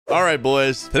All right,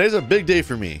 boys. Today's a big day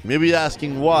for me. Maybe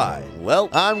asking why. Well,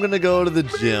 I'm gonna go to the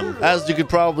gym. As you could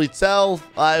probably tell,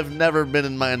 I've never been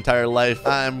in my entire life.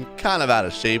 I'm kind of out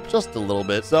of shape, just a little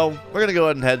bit. So we're gonna go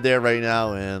ahead and head there right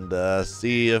now and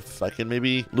see if I can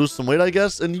maybe lose some weight, I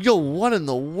guess. And yo, what in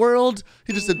the world?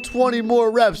 He just did 20 more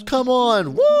reps. Come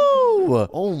on. Woo!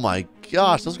 Oh my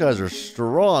gosh, those guys are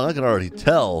strong. I can already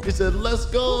tell. He said, let's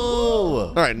go.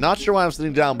 All right, not sure why I'm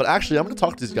sitting down, but actually I'm gonna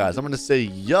talk to these guys. I'm gonna say,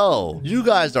 yo, you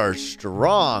guys are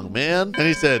strong, man. And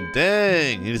he said,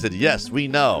 dang. And he said, yes, we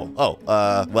know. Oh,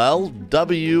 well,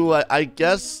 W, I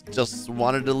guess just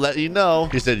wanted to let you know.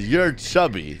 He said, you're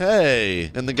chubby.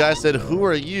 Hey. And the guy said, who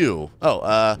are you?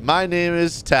 Oh, my name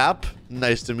is Tap.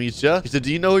 Nice to meet you. He said,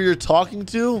 do you know who you're talking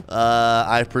to?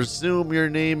 I presume your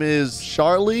name is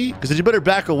Charlie? He said, you better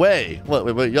back away.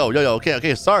 Wait, yo,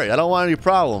 okay, sorry. I don't want any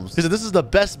problems. He said, this is the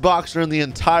best boxer in the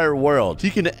entire world. He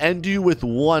can end you with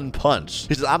one punch.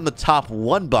 He said, I'm the top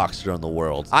one boxer in the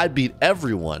world. I beat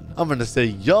everyone. I'm gonna say,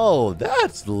 yo,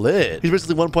 that's lit. He's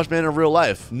basically one punch man in real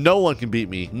life. No one can beat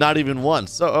me, not even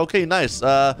once. So, okay, nice.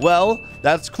 Well,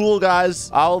 that's cool, guys.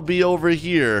 I'll be over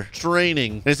here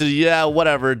training. And he said, yeah,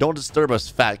 whatever. Don't disturb us,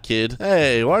 fat kid.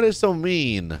 Hey, why are they so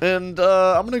mean? And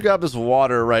I'm gonna grab this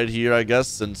water right here, I guess,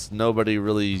 since nobody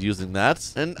really is using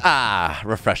that. And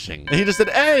refreshing. And he just said,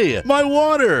 hey, my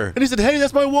water. And he said, hey,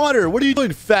 that's my water. What are you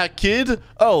doing, fat kid?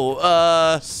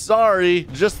 Oh, sorry.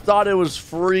 Just thought it was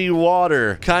free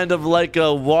water. Kind of like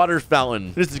a water fountain.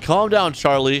 And he said, calm down,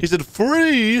 Charlie. He said,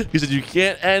 free? He said, you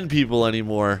can't end people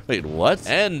anymore. Wait, what?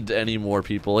 End any more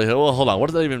people? Well, hold on.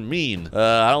 What does that even mean?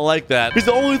 I don't like that. He's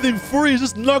the only thing free is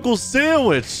this knuckle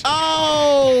sandwich.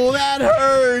 Oh, that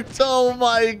hurts. Oh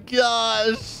my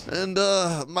gosh. And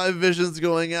my vision's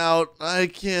going out. I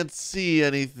can't see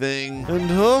anything.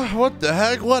 And what the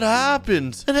heck? What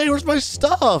happened? And hey, where's my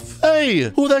stuff?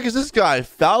 Hey, who the heck is this guy?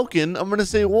 Falcon? I'm gonna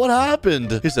say, what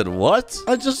happened? He said, what?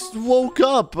 I just woke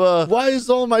up. Why is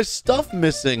all my stuff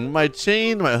missing? My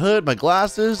chain, my hood, my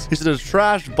glasses. He said, a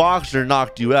trash boxer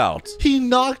knocked you out. He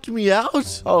knocked me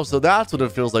out? Oh, so that's what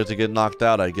it feels like to get knocked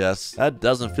out, I guess. That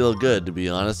doesn't feel good, to be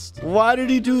honest. Why did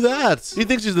he do that? He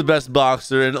thinks he's the best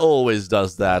boxer and always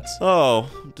does that. Oh,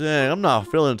 dang, I'm not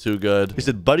feeling too good. He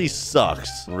said, buddy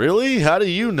sucks. Really? How do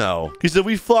you know? He said,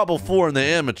 we fought before in the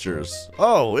amateurs.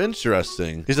 Oh,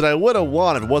 interesting. He said, I would have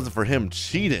won if it wasn't for him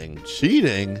cheating.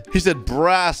 Cheating? He said,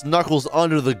 brass knuckles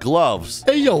under the gloves.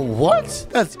 Hey, yo, what?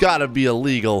 That's gotta be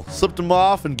illegal. Slipped him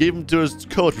off and gave him to his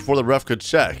coach before the ref could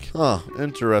check. Huh,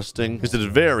 interesting. He said,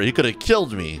 very. He could have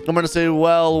killed me. I'm gonna say,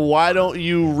 well, why don't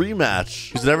you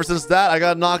rematch? He said, ever since that, I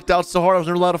got knocked out so hard I was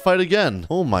never allowed to fight again.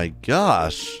 Oh my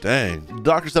gosh. Dang. The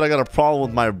doctor said I got a problem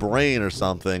with my brain or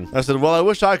something. I said, well, I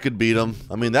wish I could beat him.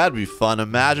 I mean, that'd be fun.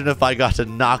 Imagine if I got to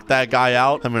knock that guy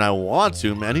out. I mean, I want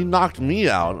to, man. He knocked me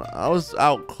out. I was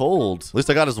out cold. At least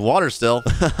I got his water still.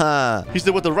 He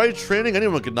said, with the right training,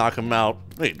 anyone could knock him out.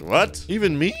 Wait, what?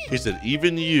 Even me? He said,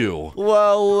 even you.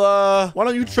 Well, why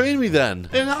don't you train me then?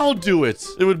 And I'll do it.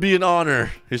 It would be an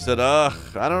honor. He said, I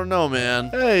don't know, man.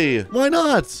 Hey, why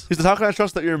not? He said, how can I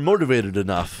trust that you're motivated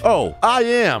enough? Oh, I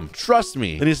am. Trust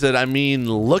me. And he said, I mean,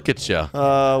 look at you.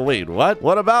 Wait, what?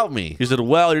 What about me? He said,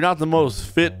 well, you're not the most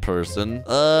fit person.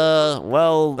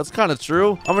 Well, that's kind of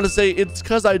true. I'm gonna say it's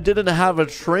because I didn't have a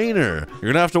trainer.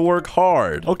 You're gonna have to work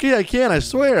hard. Okay, I can, I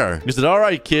swear. He said, all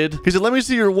right, kid. He said, let me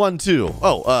see your 1-2.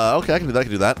 Oh, okay, I can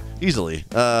do that. Easily.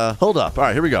 Hold up. All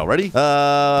right, here we go. Ready?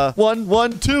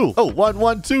 1-1-2. Oh,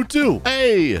 1-1-2-2.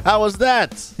 Hey, how was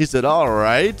that? He said, all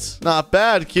right. Not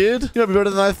bad, kid. You might be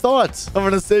better than I thought. I'm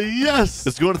gonna say yes.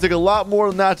 It's going to take a lot more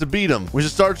than that to beat him. We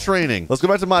should start training. Let's go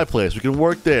back to my place. We can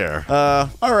work there.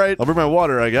 All right. I'll bring my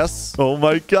water, I guess. Oh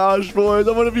my gosh, boys.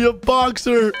 I want to be a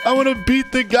boxer. I want to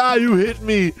beat the guy who hit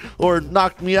me or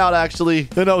knocked me out, actually.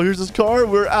 And oh, here's his car.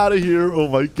 We're out of here. Oh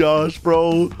my gosh,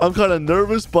 bro. I'm kind of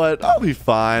nervous, but I'll be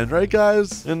fine. Right,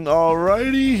 guys? And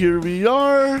alrighty, here we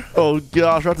are. Oh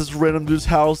gosh, we're at this random dude's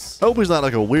house. I hope he's not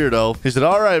like a weirdo. He said,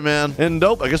 all right, man. And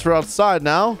nope, I guess we're outside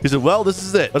now. He said, well, this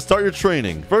is it. Let's start your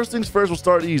training. First things first, we'll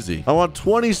start easy. I want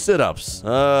 20 sit-ups.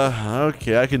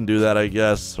 Okay, I can do that, I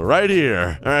guess. Right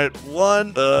here. All right,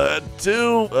 1,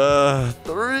 2,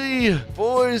 3,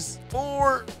 boys.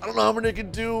 4. I don't know how many I can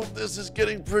do. This is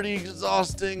getting pretty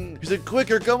exhausting. He said,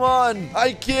 quicker, come on.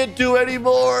 I can't do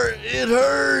anymore. It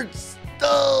hurts.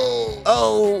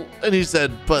 Oh, and he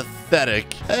said,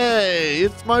 pathetic. Hey,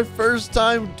 it's my first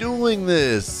time doing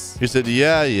this. He said,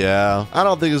 yeah. I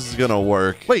don't think this is gonna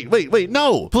work. Wait,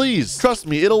 no, please. Trust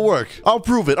me, it'll work. I'll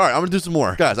prove it. All right, I'm gonna do some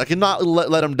more. Guys, I cannot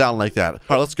let him down like that. All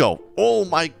right, let's go. Oh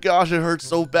my gosh, it hurts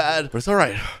so bad. But it's all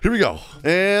right. Here we go.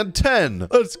 And 10.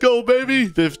 Let's go, baby.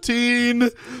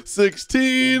 15,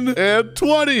 16, and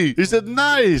 20. He said,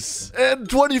 nice. And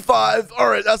 25. All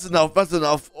right, that's enough. That's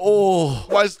enough. Oh,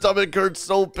 my stomach hurts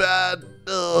so bad.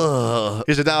 Ugh.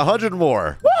 He said, now 100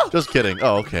 more. Just kidding.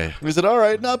 Oh, okay. He said, all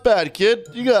right, not bad, kid.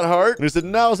 You got heart. And he said,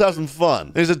 now let's have some fun.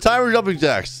 And he said, timer jumping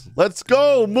jacks. Let's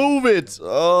go. Move it.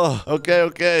 Oh,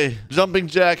 okay. Jumping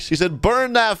jacks. He said,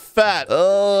 burn that fat.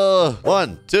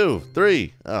 1, 2,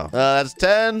 3. Oh, that's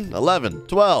 10, 11,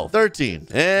 12, 13,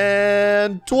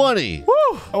 and 20.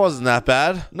 Woo! That wasn't that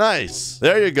bad. Nice.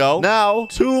 There you go. Now,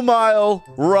 2-mile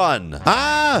run.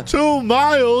 2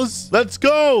 miles? Let's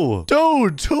go.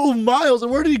 Dude, 2 miles.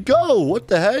 And where did he go? What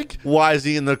the heck? Why is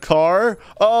he in the car?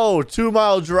 Oh,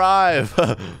 2-mile drive.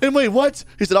 And wait, what?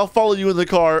 He said, I'll follow you in the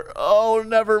car. Oh,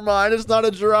 never mind. It's not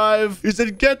a drive. He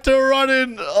said, get to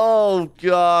running. Oh,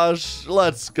 gosh.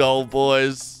 Let's go,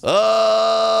 boys.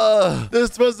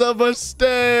 This was a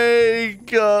mistake.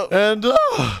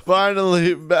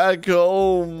 Finally back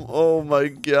home. Oh, my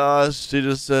gosh. He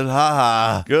just said,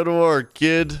 haha. Good work,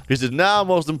 kid. He said, now,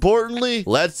 most importantly,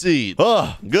 let's eat.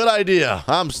 Oh, good idea.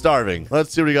 I'm starving.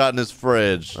 Let's see what we got in this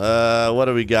fridge. What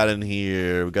do we got in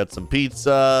here? We got some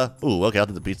pizza. Ooh, okay, I'll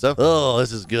take the pizza. Oh,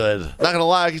 this is good. Not gonna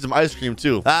lie, I get some ice cream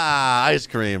too. Ice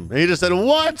cream. And he just said,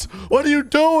 what? What are you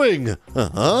doing?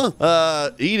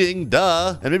 Eating,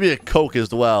 duh. And maybe a Coke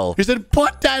as well. He said,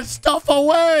 put that stuff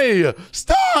away.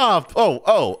 Stop.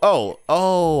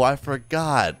 Oh, I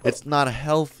forgot. It's not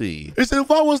healthy. He said,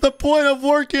 what was the point of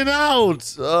working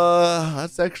out?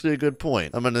 That's actually a good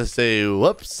point. I'm gonna say,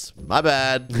 whoops, my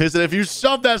bad. He said, if you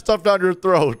shove that stuff down your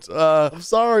throat, I'm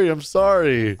sorry.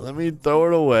 Let me throw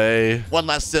it away. One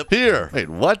last sip. Here. Wait,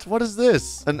 what? What is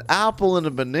this? An apple and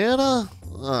a banana?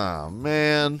 Oh,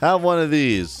 man. Have one of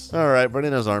these. All right,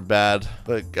 bananas aren't bad.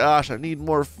 But gosh, I need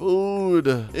more food.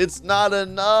 It's not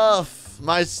enough.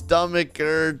 My stomach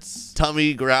hurts.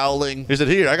 Tummy growling. He said,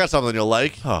 here, I got something you'll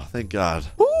like. Oh, thank God.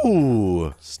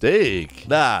 Ooh, steak.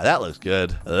 Nah, that looks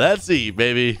good. Let's eat,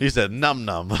 baby. He said, num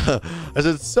num. I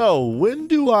said, so when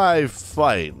do I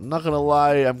fight? I'm not gonna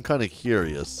lie, I'm kind of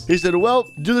curious. He said, well,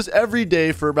 do this every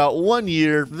day for about 1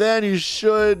 year, then you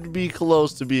should be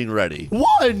close to being ready.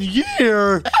 1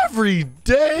 year? Every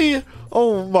day?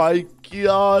 Oh my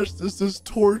gosh, this is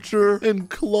torture and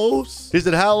close. He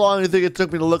said, how long do you think it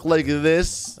took me to look like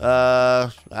this? I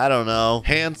don't know.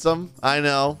 Handsome, I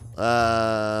know.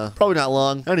 Probably not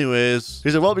long. Anyways,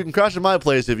 he said, well, we can crash at my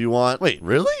place if you want. Wait,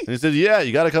 really? And he said, yeah,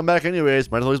 you gotta come back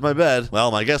anyways. Might as well use my bed.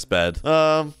 Well, my guest bed.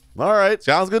 All right,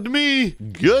 sounds good to me.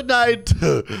 Good night.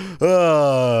 Going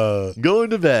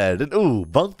to bed. And ooh,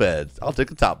 bunk beds. I'll take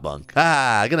the top bunk.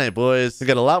 Good night, boys. We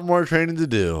got a lot more training to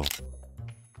do.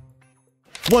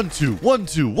 1, 2, 1,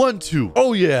 2, 1, 2.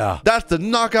 Oh yeah, that's the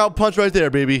knockout punch right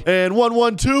there, baby. And 1,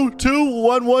 1, 2, 2,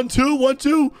 1, 1, 2, 1,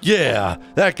 2. Yeah,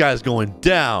 that guy's going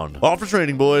down. Off for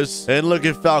training, boys. And look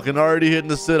at Falcon already hitting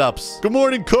the sit-ups. Good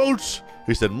morning, coach.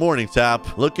 He said, morning,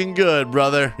 Tap. Looking good,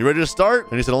 brother. You ready to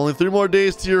start? And he said, only 3 more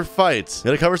days to your fight. You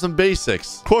gotta cover some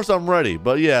basics. Of course, I'm ready.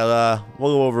 But yeah,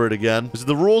 we'll go over it again. This is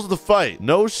the rules of the fight.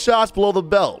 No shots below the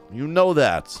belt. You know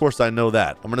that. Of course, I know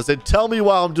that. I'm gonna say, tell me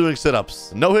while I'm doing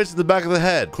sit-ups. No hits to the back of the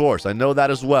head. Of course, I know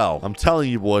that as well. I'm telling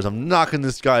you, boys, I'm knocking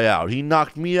this guy out. He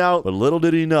knocked me out, but little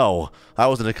did he know, I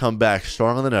was gonna come back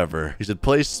stronger than ever. He said,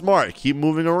 play smart. Keep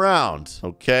moving around.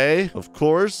 Okay, of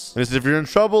course. And he said, if you're in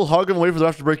trouble, hug him, wait for the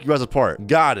ref to break you guys apart.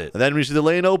 Got it. And then when you see the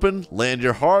lane open, land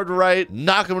your hard right,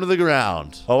 knock him into the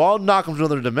ground. Oh, I'll knock him to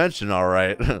another dimension, all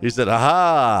right. He said,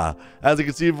 aha. As you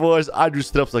can see, boys, I do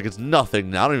sit-ups like it's nothing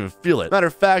now. I don't even feel it. Matter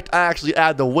of fact, I actually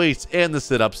add the weights and the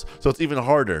sit-ups, so it's even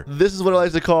harder. This is what I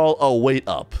like to call a weight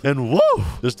up. And woo,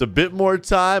 just a bit more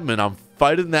time, and I'm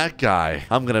fighting that guy.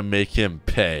 I'm gonna make him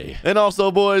pay. And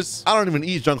also, boys, I don't even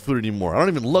eat junk food anymore. I don't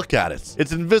even look at it.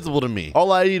 It's invisible to me.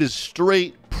 All I eat is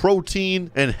straight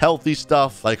protein and healthy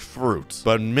stuff like fruit.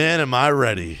 But man, am I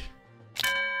ready.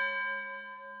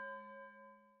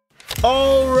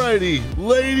 Alrighty,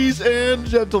 ladies and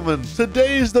gentlemen,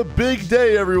 today is the big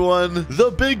day, everyone. The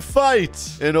big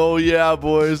fight. And oh yeah,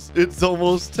 boys, it's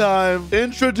almost time.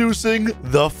 Introducing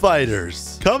the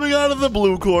fighters. Coming out of the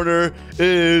blue corner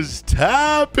is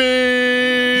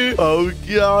Tappy. Oh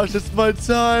gosh, it's my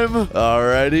time.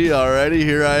 Alrighty,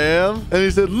 here I am. And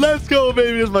he said, let's go,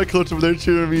 baby. There's my coach over there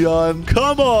cheering me on.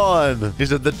 Come on. He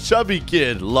said, the chubby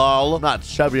kid. Lol, not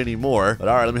chubby anymore. But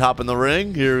all right, let me hop in the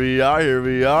ring. Here we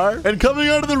are. And coming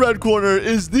out of the red corner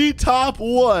is the top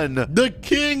one, the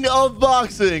king of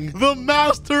boxing, the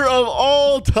master of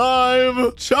all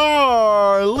time,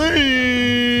 Charlie.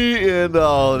 And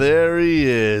oh, there he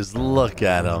is. Look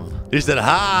at him. He said,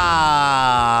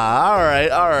 ha!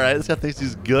 All right. This guy thinks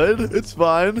he's good. It's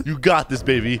fine. You got this,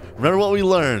 baby. Remember what we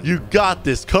learned. You got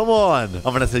this. Come on. I'm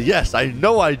going to say, yes, I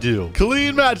know I do.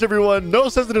 Clean match, everyone. No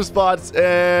sensitive spots.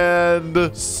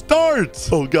 And start.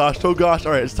 Oh, gosh. All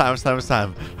right, it's time.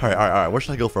 All right. Where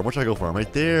should I go for him?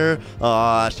 Right there. Should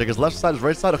I go his left side, his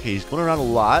right side? Okay, he's going around a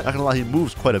lot. Not going to lie, he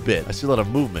moves quite a bit. I see a lot of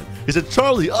movement. He said,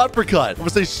 Charlie, uppercut. I'm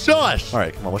going to say, shush. All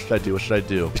right, come on. What should I do?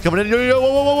 He's coming in. Yo.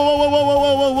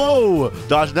 Whoa.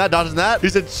 Dodging that. He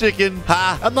said chicken.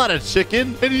 Ha, I'm not a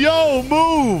chicken. And yo,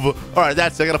 move. All right,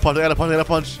 that's it. I got to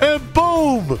punch. And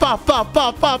boom. Pop.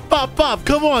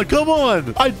 Come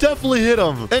on. I definitely hit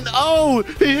him. And oh,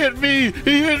 he hit me.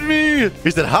 He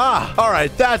said, ha. All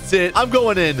right, that's it. I'm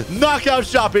going in. Knockout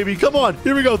shot, baby. Come on.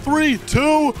 Here we go. 3,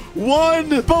 2, 1.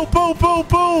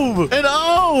 Boom. And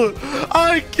oh,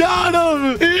 I got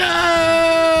him.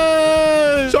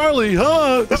 Yeah. Charlie,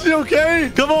 huh? Is he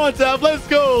okay? Come on, Tap. Let's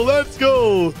go.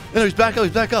 And he's back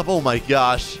up. Oh my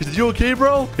gosh. He said, you okay,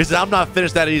 bro? He said, I'm not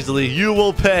finished that easily. You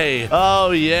will pay.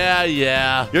 Oh,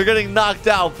 yeah. You're getting knocked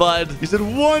out, bud. He said,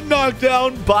 1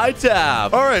 knockdown by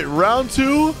Tap. All right, round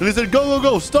 2. And he said,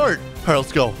 go. Start. All right,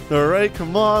 let's go. All right,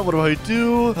 come on. What do I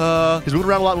do? He's moving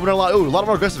around a lot. Ooh, a lot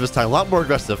more aggressive this time. A lot more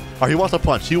aggressive. All right, he wants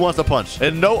a punch.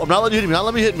 And no, I'm not letting you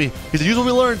hit me. He said, use what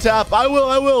we learned, Tap. I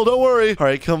will. Don't worry. All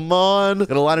right, come on.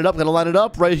 Gonna line it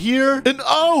up right here. And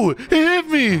oh, he hit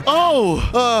me.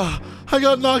 Oh, I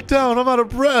got knocked down. I'm out of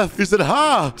breath. He said,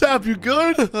 ha, Tap, you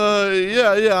good?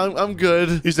 Yeah, I'm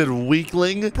good. He said,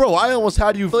 weakling. Bro, I almost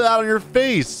had you fly out on your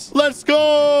face. Let's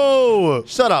go.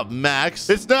 Shut up, Max.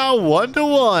 It's now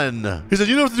 1-1. He said,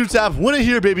 you know what to do, Tap. Win it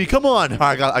here, baby. Come on. All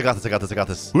right, I got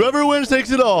this. Whoever wins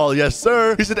takes it all. Yes,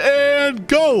 sir. He said, and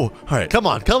go. All right, come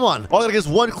on. All I gotta get is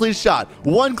one clean shot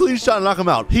and knock him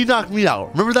out. He knocked me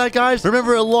out. Remember that, guys?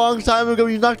 Remember a long time ago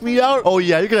you knocked me out? Oh,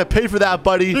 yeah, you're gonna pay for that,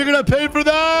 buddy. You're gonna pay for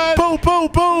that.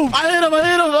 Boom. I hit him.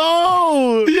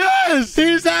 Oh, yes.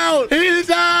 He's out.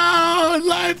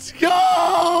 Let's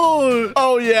go.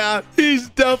 Oh, yeah. He's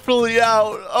definitely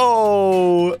out.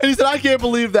 Oh. And he said, I can't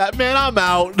believe that. Man, I'm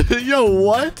out. Yo,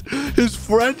 what? His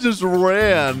friend just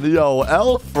ran. Yo,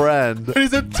 L friend. And he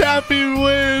said, Tappy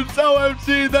wins.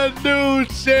 OMG, the new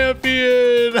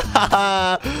champion.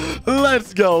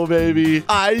 Let's go, baby.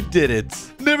 I did it.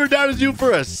 Never doubted you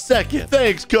for a second.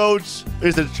 Thanks, coach.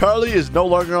 He said, Charlie is no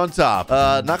longer on top.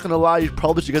 Not gonna lie, you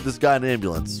probably should get this guy an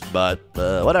ambulance. But,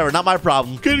 whatever, not my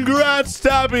problem. Congrats,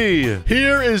 Tappy.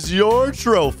 Here is your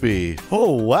trophy.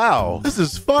 Oh, wow. This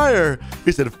is fire.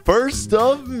 He said, first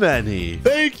of many.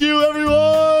 Thank you,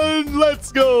 everyone.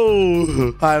 Let's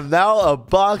go. I'm now a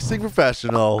boxing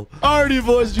professional. Alrighty,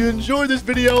 boys, if you enjoyed this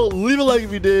video, leave a like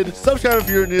if you did. Subscribe if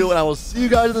you're new, and I will see you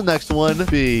guys in the next one.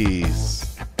 Peace.